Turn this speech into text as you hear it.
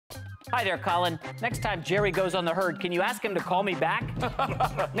Hi there, Colin. Next time Jerry goes on the herd, can you ask him to call me back?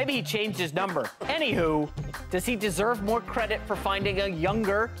 Maybe he changed his number. Anywho, does he deserve more credit for finding a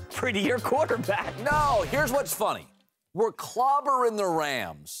younger, prettier quarterback? No, here's what's funny. We're clobbering the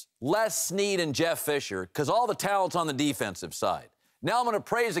Rams, Les Snead and Jeff Fisher, because all the talent's on the defensive side. Now I'm going to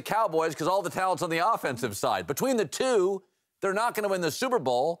praise the Cowboys because all the talent's on the offensive side. Between the two, they're not going to win the Super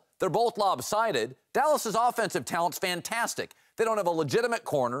Bowl. They're both lopsided. Dallas's offensive talent's fantastic. They don't have a legitimate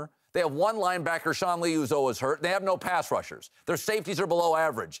corner. They have one linebacker, Sean Lee, who's always hurt. They have no pass rushers. Their safeties are below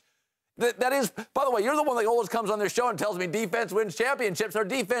average. That is, by the way, you're the one that always comes on this show and tells me defense wins championships. Our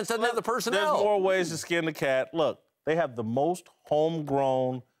defense doesn't have the personnel. There's more ways to skin the cat. Look, they have the most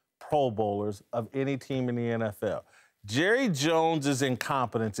homegrown Pro Bowlers of any team in the NFL. Jerry Jones'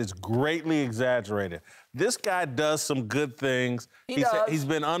 incompetence is greatly exaggerated. This guy does some good things. He's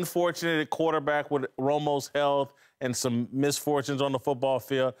been unfortunate at quarterback with Romo's health and some misfortunes on the football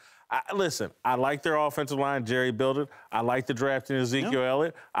field. Listen, I like their offensive line. Jerry built it. I like the drafting of Ezekiel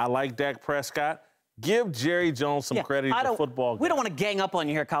Elliott. I like Dak Prescott. Give Jerry Jones some credit for football. We don't want to gang up on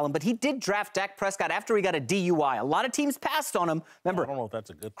you here, Colin, but he did draft Dak Prescott after he got a DUI. A lot of teams passed on him. Remember, I don't know if that's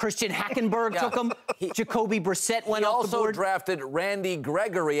a good Christian Hackenberg took him. Jacoby Brissett went off the board. He also drafted Randy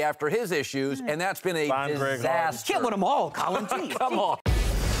Gregory after his issues, and that's been a disaster. Can't win them all, Colin. Come on.